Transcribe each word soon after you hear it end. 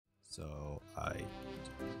So I do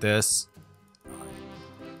this.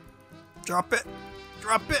 Drop it.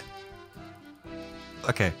 Drop it.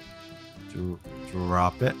 Okay.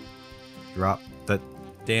 Drop it. Drop the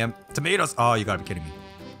damn tomatoes. Oh, you gotta be kidding me.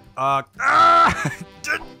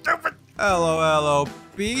 Hello,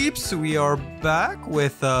 peeps. We are back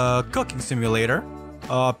with a cooking simulator.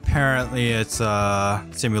 Apparently, it's a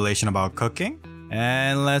simulation about cooking.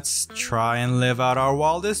 And let's try and live out our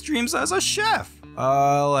wildest dreams as a chef.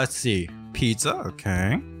 Let's see. Pizza,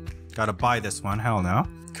 okay. Gotta buy this one, hell no.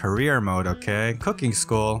 Career mode, okay. Cooking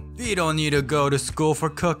school. You don't need to go to school for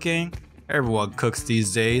cooking. Everyone cooks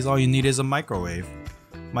these days. All you need is a microwave.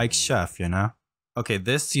 Mike Chef, you know? Okay,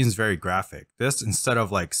 this seems very graphic. This, instead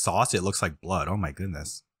of like sauce, it looks like blood. Oh my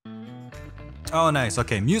goodness. Oh, nice.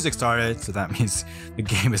 Okay, music started. So that means the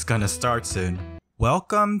game is gonna start soon.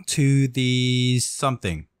 Welcome to the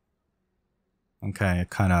something. Okay,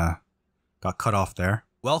 it kind of got cut off there.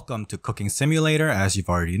 Welcome to Cooking Simulator. As you've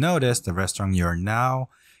already noticed, the restaurant you're now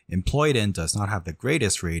employed in does not have the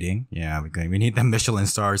greatest rating. Yeah, we need the Michelin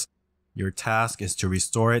stars. Your task is to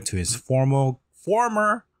restore it to its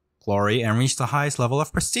former glory and reach the highest level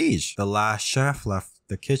of prestige. The last chef left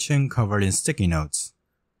the kitchen covered in sticky notes.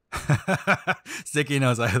 Sticky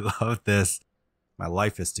notes, I love this. My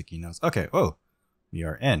life is sticky notes. Okay, oh, we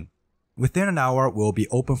are in. Within an hour, we'll be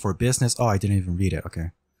open for business. Oh, I didn't even read it. Okay.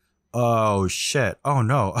 Oh, shit. Oh,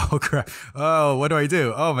 no. Oh, crap. Oh, what do I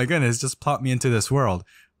do? Oh, my goodness. Just plop me into this world.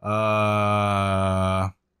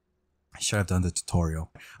 I should have done the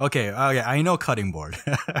tutorial. Okay. I know cutting board.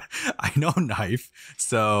 I know knife.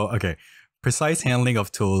 So, okay. Precise handling of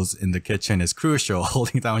tools in the kitchen is crucial.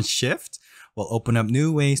 Holding down shift will open up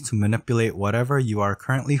new ways to manipulate whatever you are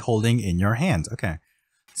currently holding in your hand. Okay.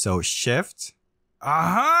 So, shift.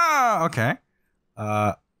 Aha! Okay.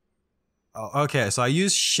 Okay, so I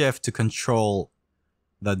use shift to control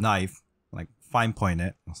the knife, like fine point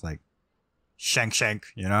it. It's like shank,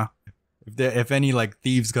 you know? If any like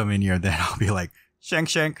thieves come in here, then I'll be like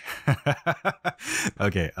shank.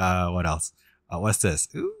 Okay, what else? What's this?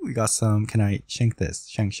 Ooh, we got some. Can I shank this?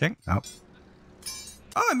 Shank. Oh,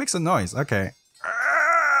 it makes a noise. Okay.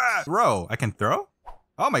 Throw. I can throw?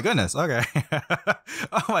 Oh my goodness. Okay.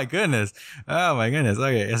 Oh my goodness.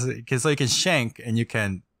 Okay. So you can shank and you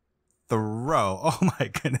can throw. Oh my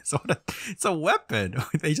goodness. It's a weapon.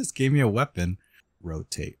 They just gave me a weapon.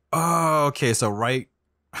 Rotate. Oh, okay. So right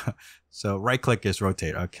click is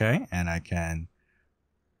rotate. Okay. And I can.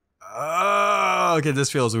 Oh, okay.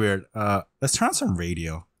 This feels weird. Let's turn on some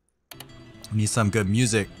radio. I need some good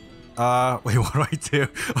music. Wait, what do I do?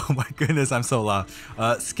 Oh my goodness. I'm so loud.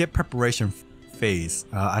 Skip preparation phase.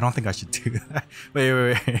 I don't think I should do that. Wait.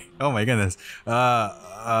 Oh my goodness.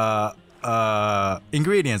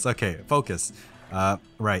 Ingredients. Okay, focus.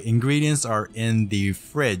 Right. Ingredients are in the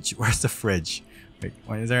fridge. Where's the fridge? Wait,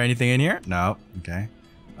 is there anything in here? No. Okay.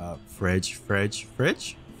 Fridge.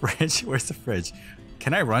 Where's the fridge?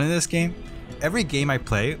 Can I run in this game? Every game I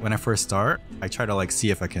play, when I first start, I try to like see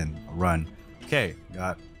if I can run. Okay, we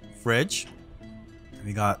got fridge.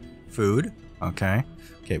 We got food. Okay.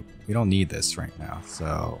 We don't need this right now.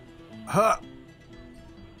 So,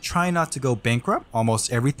 try not to go bankrupt.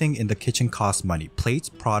 Almost everything in the kitchen costs money. Plates,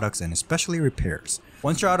 products, and especially repairs.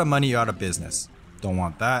 Once you're out of money, you're out of business. Don't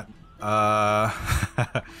want that.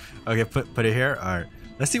 Okay, put it here. All right.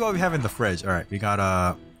 Let's see what we have in the fridge. All right, we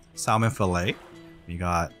got salmon fillet. We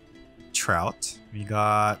got trout. We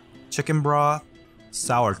got chicken broth.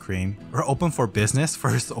 Sour cream. We're open for business.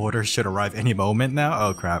 First order should arrive any moment now.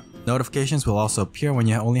 Oh crap. Notifications will also appear when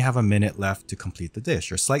you only have a minute left to complete the dish.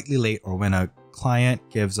 You're slightly late or when a client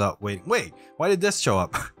gives up. Wait, why did this show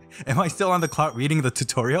up? Am I still on the clock reading the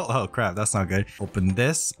tutorial? Oh crap, that's not good. Open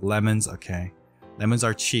this. Lemons, okay. Lemons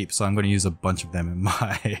are cheap, so I'm going to use a bunch of them in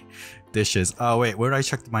my dishes. Oh wait, where do I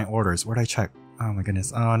check my orders? Where do I check? Oh my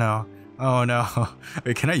goodness. Oh no.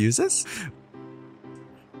 Wait, can I use this?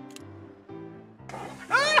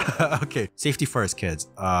 Okay, safety first, kids.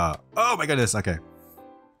 Oh my goodness. Okay.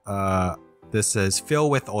 This says fill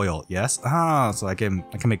with oil. Yes. So I can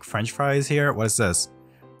make French fries here. What is this?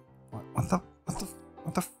 What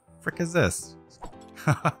the frick is this?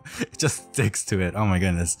 It just sticks to it. Oh my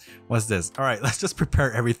goodness. What's this? All right, let's just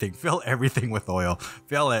prepare everything. Fill everything with oil.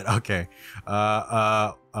 Fill it. Okay.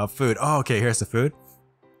 Food. Oh, okay. Here's the food.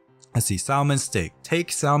 Let's see. Salmon steak.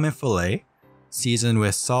 Take salmon fillet. Season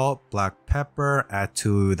with salt, black pepper, add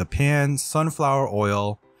to the pan, sunflower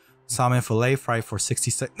oil, salmon fillet, fry for 60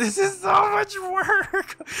 seconds. This is so much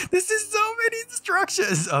work. This is so many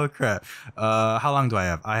instructions. Oh crap. How long do I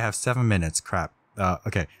have? I have 7 minutes. Crap.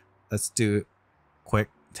 Okay. Let's do quick.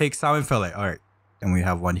 Take salmon fillet. All right. And we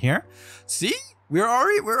have one here. See? we're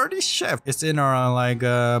already chef. It's in our like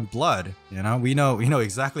blood, you know. We know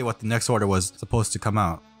exactly what the next order was supposed to come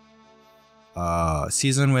out.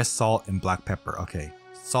 Season with salt and black pepper. Okay,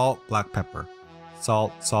 salt, black pepper,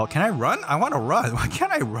 salt. Can I run? I want to run. Why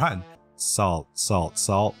can't I run? Salt,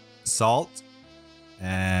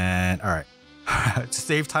 and all right. To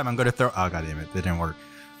save time, I'm gonna throw. Oh god damn it, it didn't work.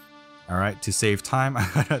 All right, to save time,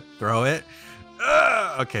 I'm gonna throw it.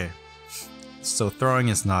 Okay, so throwing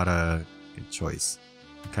is not a good choice.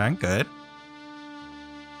 Okay, good.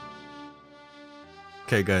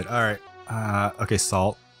 Okay, good. All right. Okay,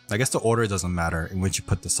 salt. I guess the order doesn't matter in which you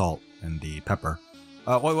put the salt and the pepper.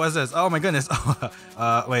 What was this? Oh my goodness.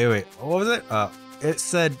 Wait. What was it? It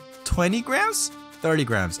said 20 grams? 30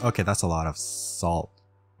 grams. Okay, that's a lot of salt.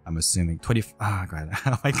 I'm assuming 20. Oh god.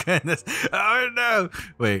 Oh my goodness. Oh no.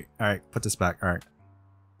 Wait. All right. Put this back. All right.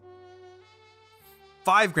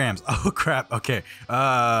 5 grams. Oh crap. Okay.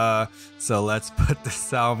 So let's put the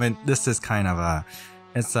salmon. This is kind of a.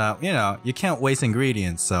 It's you know, you can't waste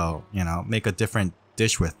ingredients, so you know, make a different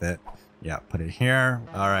dish with it. Yeah. Put it here.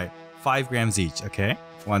 All right. 5 grams each. Okay.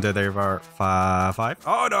 1, 2, 3, 4, 5.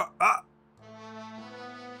 Oh no.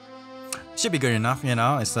 Should be good enough. You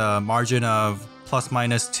know, it's a margin of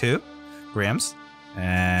 ±2 grams.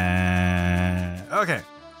 And okay.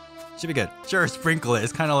 Should be good. Sure, sprinkle it.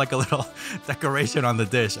 It's kind of like a little decoration on the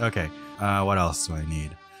dish. Okay. What else do I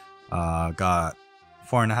need? Got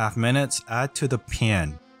 4.5 minutes. Add to the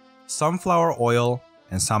pan sunflower oil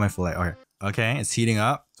and salmon fillet. Okay. Okay, it's heating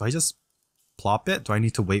up. Do I just plop it? Do I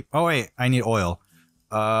need to wait? Oh wait, I need oil.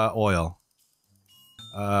 Oil.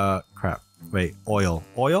 Crap. Wait, oil.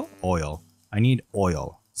 Oil. I need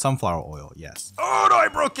oil. Sunflower oil. Yes. Oh no, I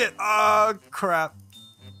broke it. Oh crap.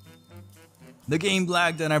 The game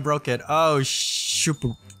lagged and I broke it. Oh, shoot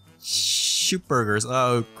burgers.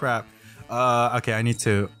 Oh, crap. Okay, I need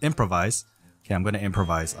to improvise. Okay, I'm gonna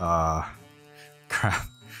improvise. Crap.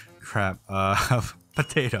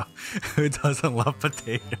 Potato. Who doesn't love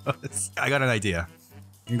potatoes? I got an idea.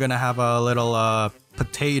 You're gonna have a little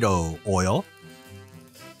potato oil.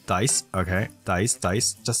 Dice. Okay, dice.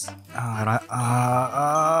 Just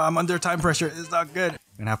I'm under time pressure. It's not good. I'm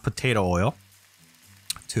gonna have potato oil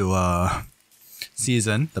to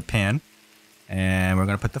season the pan, and we're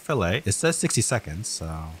gonna put the fillet. It says 60 seconds, so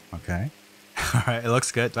okay. All right, it looks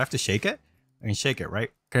good. Do I have to shake it? I can shake it,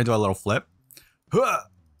 right? Can I do a little flip?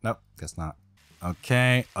 Nope, guess not.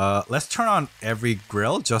 Okay, let's turn on every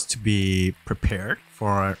grill just to be prepared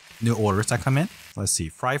for new orders that come in. Let's see,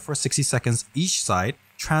 fry for 60 seconds each side.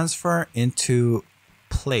 Transfer into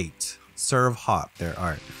plate. Serve hot. There. All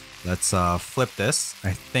right, let's flip this.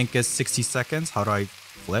 I think it's 60 seconds. How do I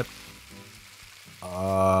flip?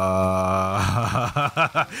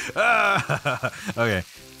 Okay,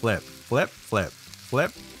 flip.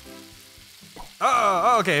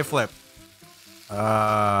 Oh, okay, flip.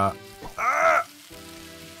 All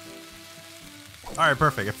right,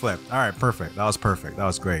 perfect. It flipped. All right, perfect. That was perfect. That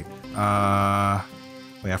was great. Wait, I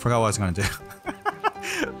forgot what I was gonna do.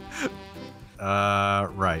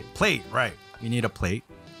 Right. Plate. Right. We need a plate.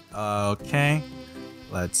 Okay.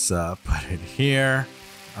 Let's put it here.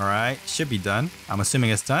 All right, should be done. I'm assuming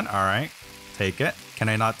it's done. All right, take it. Can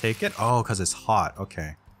I not take it? Oh, because it's hot.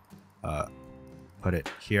 Okay. Put it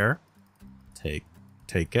here. Take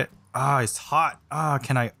it. Ah, it's hot. Ah,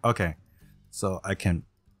 can I? Okay, so I can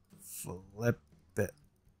flip it.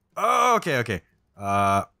 Oh, okay.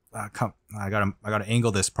 Come. I gotta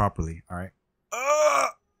angle this properly. All right.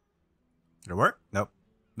 Did it work? Nope.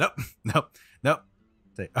 All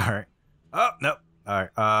right. Oh, nope. All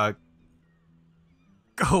right.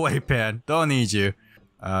 Go away, pan. Don't need you.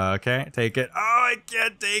 Okay, take it. Oh, I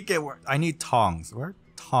can't take it. I need tongs. Where are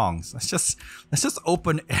tongs? Let's just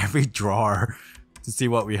open every drawer to see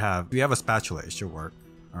what we have. We have a spatula. It should work.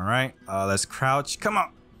 All right. Let's crouch. Come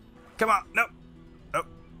on. Nope.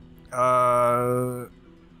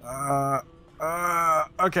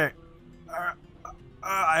 Okay.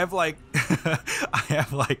 I have like I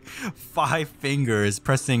have like 5 fingers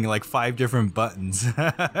pressing like 5 different buttons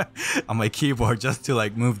on my keyboard just to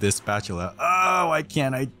like move this spatula. Oh, why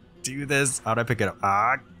can't I do this? How do I pick it up?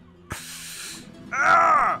 Oh,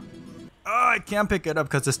 I can't pick it up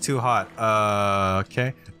because it's too hot.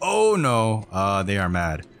 Okay. Oh no. They are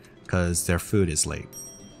mad because their food is late.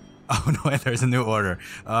 Oh no, there's a new order.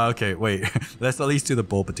 Okay, wait. Let's at least do the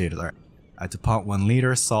bowl potatoes. All right. Add to pot 1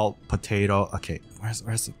 liter, salt, potato. Okay, where's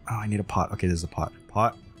the, oh, I need a pot. Okay, there's a pot.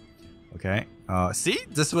 Okay. See,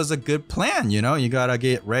 this was a good plan. You know, you gotta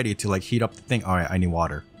get ready to like heat up the thing. All right, I need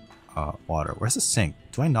water. Water. Where's the sink?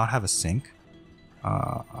 Do I not have a sink?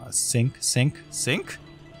 Sink.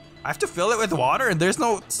 I have to fill it with water and there's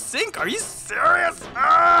no sink. Are you serious?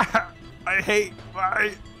 Ah, I hate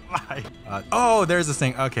my life. Oh, there's a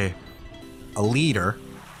sink. Okay. A liter.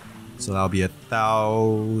 So that'll be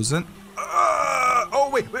 1,000. Oh,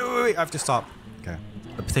 wait. I have to stop. Okay.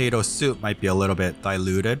 The potato soup might be a little bit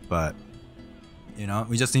diluted, but you know,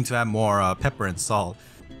 we just need to add more pepper and salt.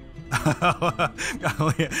 I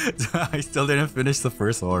still didn't finish the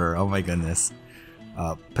first order. Oh my goodness.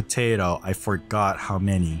 Potato. I forgot how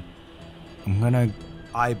many. I'm gonna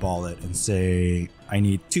eyeball it and say I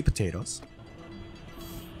need 2 potatoes.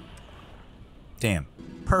 Damn.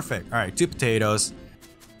 Perfect. All right, 2 potatoes.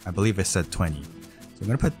 I believe I said 20. So I'm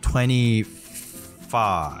gonna put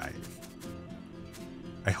 25.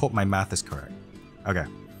 I hope my math is correct. Okay.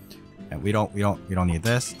 And we don't need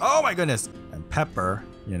this. Oh my goodness. And pepper,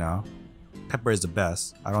 you know. Pepper is the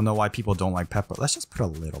best. I don't know why people don't like pepper. Let's just put a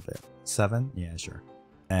little bit. 7? Yeah, sure.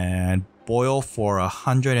 And boil for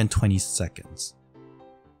 120 seconds.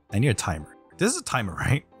 I need a timer. This is a timer,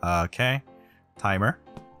 right? Okay. Timer.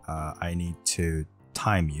 I need to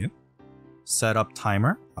time you. Set up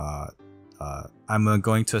timer. I'm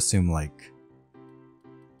going to assume like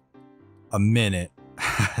a minute.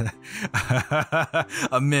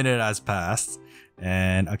 A minute has passed.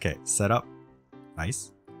 And okay, set up.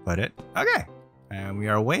 Nice. Put it. Okay. And we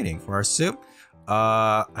are waiting for our soup.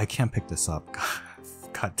 I can't pick this up.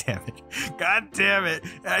 God damn it. God damn it.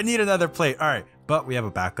 I need another plate. All right. But we have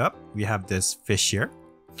a backup. We have this fish here,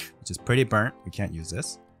 which is pretty burnt. We can't use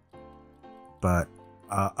this. But,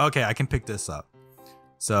 okay, I can pick this up.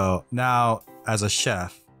 So now, as a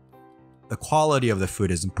chef, the quality of the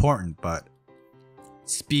food is important, but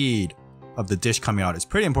speed of the dish coming out is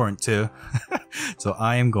pretty important too. So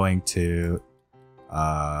I am going to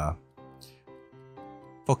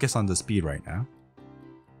focus on the speed right now.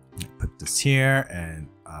 Put this here and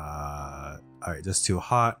all right, just too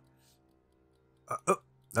hot.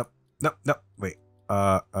 No, wait.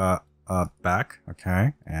 Back,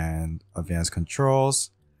 okay, and advanced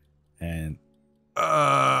controls, and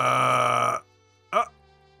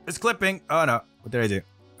it's clipping. Oh no, what did I do?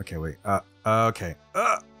 Okay, wait. Okay.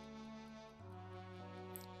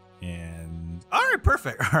 And all right,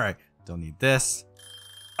 perfect. All right, don't need this.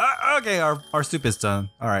 Okay, our soup is done.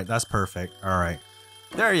 All right, that's perfect. All right.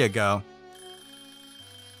 There you go.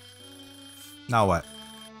 Now what?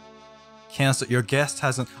 Cancel. Your guest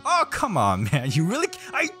hasn't. Oh, come on, man. You really.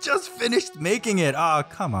 I just finished making it. Oh,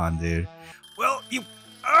 come on, dude. Well, you.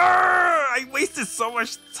 I wasted so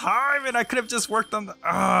much time and I could have just worked on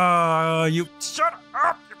the. You. Shut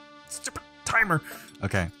up, you stupid timer.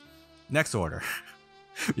 Okay. Next order.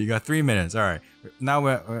 You got 3 minutes. All right. Now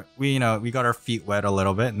we got our feet wet a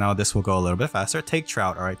little bit. Now this will go a little bit faster. Take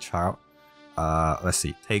trout. All right, trout. Let's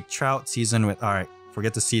see. Take trout, season with. All right.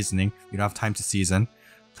 Forget the seasoning. We don't have time to season.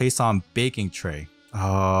 Place on baking tray.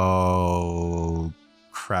 Oh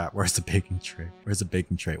crap! Where's the baking tray? Where's the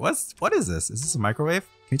baking tray? What is this? Is this a microwave?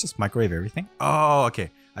 Can you just microwave everything? Oh, okay.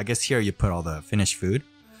 I guess here you put all the finished food.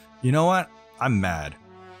 You know what? I'm mad.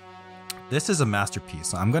 This is a masterpiece,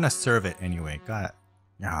 so I'm gonna serve it anyway. God.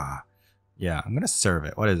 Yeah, I'm gonna serve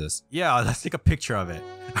it. What is this? Yeah, let's take a picture of it.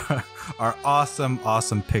 Our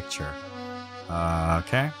awesome picture.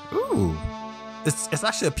 Okay. Ooh. It's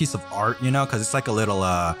actually a piece of art, you know, because it's like a little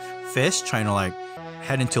fish trying to like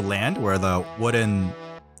head into land where the wooden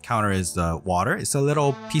counter is the water. It's a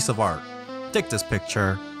little piece of art. Take this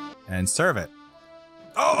picture and serve it.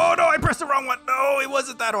 Oh no, I pressed the wrong one. No, it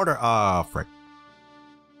wasn't that order. Oh, frick.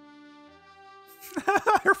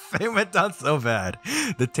 Her fame went down so bad.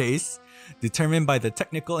 The taste determined by the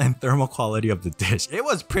technical and thermal quality of the dish. It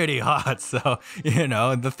was pretty hot, so, you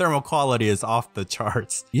know, the thermal quality is off the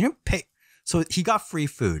charts. You didn't pay. So he got free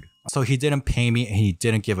food. So he didn't pay me and he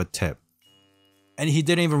didn't give a tip. And he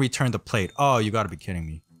didn't even return the plate. Oh, you gotta be kidding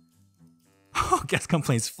me. Oh, guest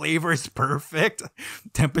complaints. Flavor is perfect.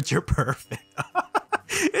 Temperature perfect.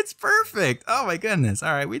 It's perfect. Oh my goodness.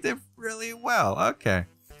 All right, we did really well. Okay.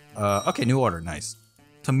 Okay, new order. Nice.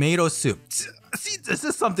 Tomato soup. See, this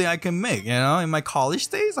is something I can make, you know? In my college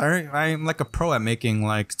days, I'm like a pro at making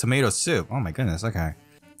like tomato soup. Oh my goodness. Okay.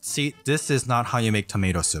 See, this is not how you make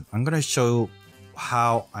tomato soup. I'm gonna show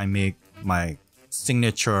how I make my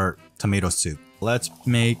signature tomato soup. Let's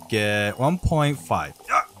make it 1.5.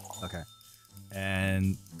 Okay.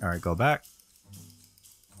 And, all right, go back.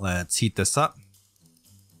 Let's heat this up.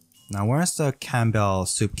 Now, where's the Campbell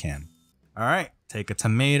soup can? All right, take a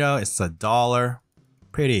tomato. It's $1.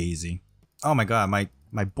 Pretty easy. Oh my God,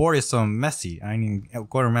 my board is so messy. I mean,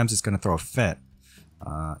 Gordon Ramsay's gonna throw a fit.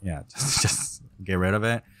 Yeah, just get rid of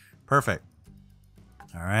it. Perfect.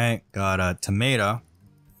 All right, got a tomato.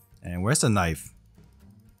 And where's the knife?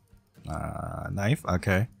 Knife.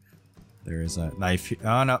 Okay. There is a knife here.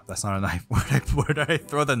 Oh no, that's not a knife. Where did I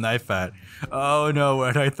throw the knife at? Oh no,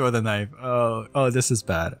 where did I throw the knife? Oh, this is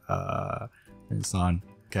bad. It's on.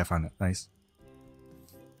 Okay, I found it. Nice.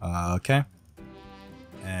 Okay.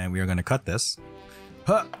 And we are gonna cut this.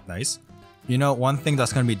 Huh, nice. You know, one thing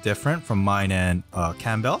that's gonna be different from mine and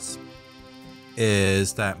Campbells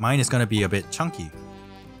is that mine is gonna be a bit chunky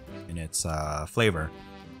in its flavor.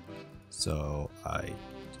 So I do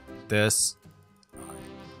this.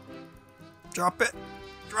 Drop it.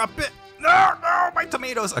 Drop it. No, my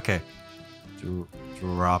tomatoes. Okay.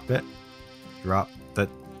 Drop it. Drop the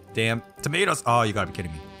damn tomatoes. Oh, you gotta be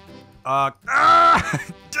kidding me.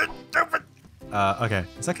 Okay.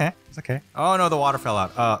 It's okay. It's okay. Oh no, the water fell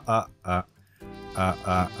out.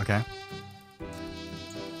 Okay.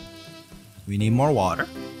 We need more water.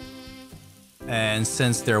 And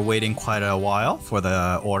since they're waiting quite a while for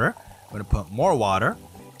the order, I'm gonna put more water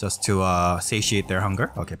just to satiate their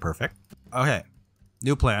hunger. Okay, perfect. Okay,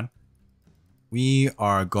 new plan. We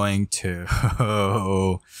are going to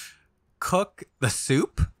cook the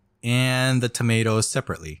soup and the tomatoes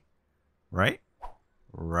separately. Right?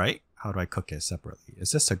 Right? How do I cook it separately?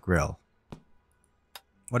 Is this a grill?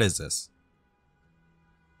 What is this?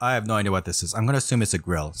 I have no idea what this is. I'm going to assume it's a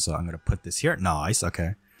grill. So I'm going to put this here. Nice.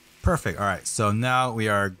 Okay. Perfect. All right. So now we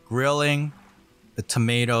are grilling the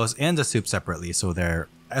tomatoes and the soup separately. So it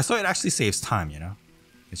actually saves time, you know?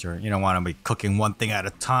 Because you don't want to be cooking one thing at a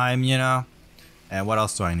time, you know? And what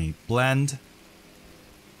else do I need? Blend.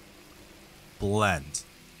 Blend.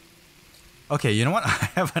 Okay, you know what? I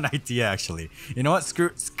have an idea actually. You know what?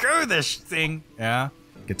 Screw this thing. Yeah.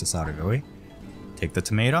 Get this out of the way. Take the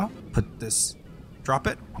tomato. Put this. Drop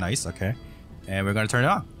it. Nice. Okay. And we're going to turn it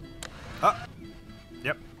on. Oh.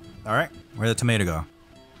 Yep. All right. Where'd the tomato go?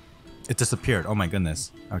 It disappeared. Oh my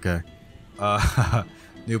goodness. Okay.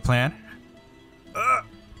 New plan.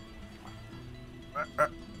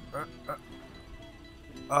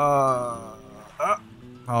 Oh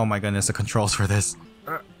my goodness, the controls for this.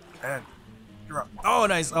 And drop. Oh,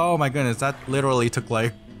 nice. Oh my goodness, that literally took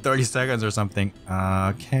like 30 seconds or something.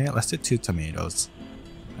 Okay, let's do 2 tomatoes.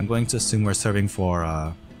 I'm going to assume we're serving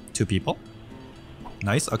for 2 people.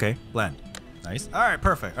 Nice. Okay, blend. Nice. All right,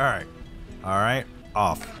 perfect. All right. All right,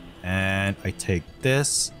 off. And I take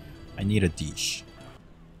this. I need a dish.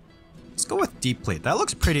 Let's go with deep plate. That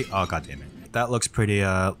looks pretty. Oh god damn it. That looks pretty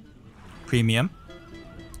premium.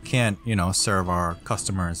 Can't, you know, serve our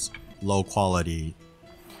customers low quality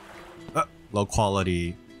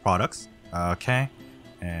products. Okay.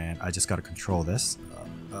 And I just gotta control this.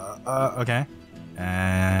 Okay.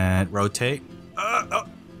 And rotate.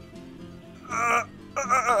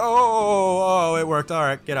 Oh, it worked. All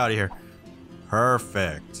right, get out of here.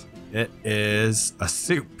 Perfect. It is a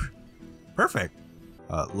soup. Perfect.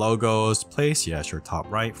 Logos, place, yeah, sure,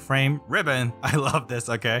 top right, frame, ribbon. I love this,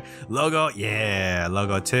 okay. Logo, yeah,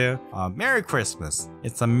 logo too. Merry Christmas.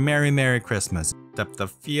 It's a Merry Christmas. Depth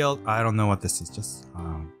of field, I don't know what this is, just,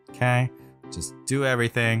 okay. Just do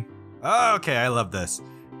everything. Okay, I love this.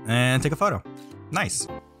 And take a photo. Nice.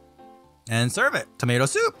 And serve it. Tomato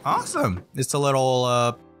soup, awesome. It's a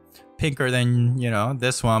little, pinker than, you know,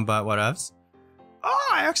 this one, but what else? Oh,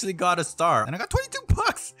 I actually got a star and I got 22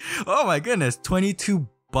 bucks. Oh my goodness, 22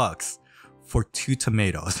 bucks for 2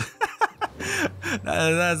 tomatoes.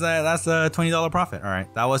 that's a $20 profit. All right,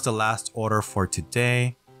 that was the last order for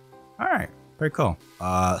today. All right, very cool.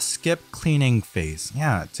 Skip cleaning phase.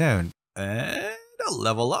 Yeah, dude. And a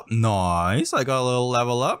level up. Nice. I got a little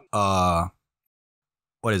level up.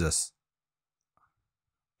 What is this?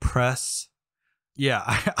 Press. Yeah,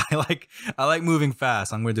 I like moving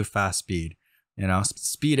fast. I'm gonna do fast speed. You know,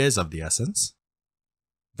 speed is of the essence.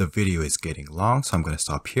 The video is getting long, so I'm going to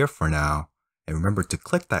stop here for now. And remember to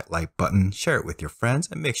click that like button, share it with your friends,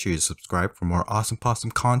 and make sure you subscribe for more awesome possum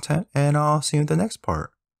content. And I'll see you in the next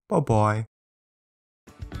part. Bye-bye.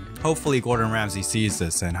 Hopefully Gordon Ramsay sees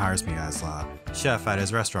this and hires me as a chef at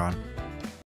his restaurant.